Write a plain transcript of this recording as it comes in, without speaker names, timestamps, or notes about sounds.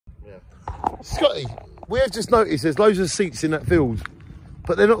Scotty, we have just noticed there's loads of seats in that field,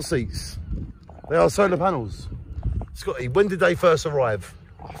 but they're not seats. They are solar panels. Scotty, when did they first arrive?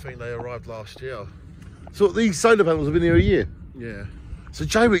 I think they arrived last year. So these solar panels have been here a year? Yeah. So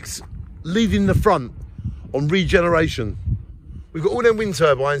Jaywick's leading the front on regeneration. We've got all them wind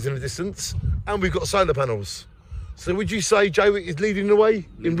turbines in the distance, and we've got solar panels. So would you say Jaywick is leading the way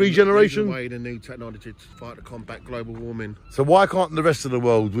in regeneration? Leading the way in new technology to fight to combat global warming. So why can't the rest of the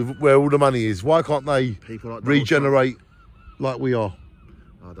world, where all the money is, why can't they People like regenerate like we are?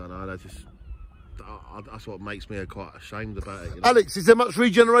 I don't know, that's what makes me quite ashamed about it. You know? Alex, is there much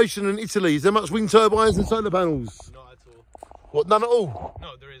regeneration in Italy? Is there much wind turbines and solar panels? Not at all. What, none at all?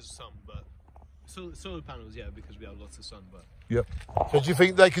 No, there is some, but solar panels, yeah, because we have lots of sun, but... Yep. So do you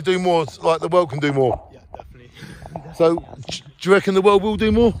think they could do more, like the world can do more? Yeah, definitely. So, do you reckon the world will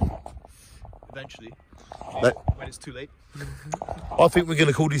do more? Eventually. That, when it's too late. I think we're going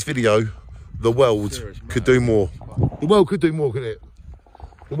to call this video, The World Could Do More. The world could do more, couldn't it?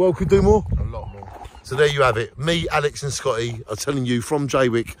 The world could do more? A lot more. So there you have it. Me, Alex and Scotty are telling you from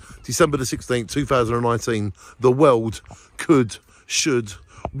Jaywick, December the 16th, 2019, the world could, should,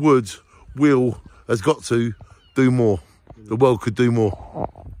 would, will, has got to do more. The world could do more.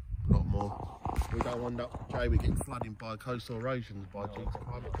 A lot more. We don't end up Jaywick getting flooded by coastal erosions due to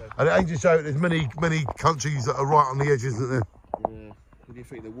climate change. And it ain't just so, there's many countries that are right on the edges, isn't there? Yeah. When you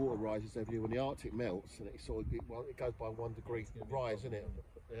think the water rises every year, when the Arctic melts, and it sort of it goes by 1 degree rise, isn't it?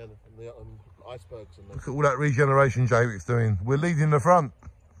 Yeah, and the icebergs and Look at all that regeneration Jaywick's doing. We're leading the front.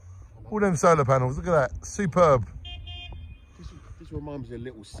 All them solar panels, look at that, superb. This reminds me of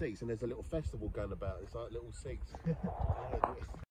Little Six, and there's a little festival going about. It's like Little Six.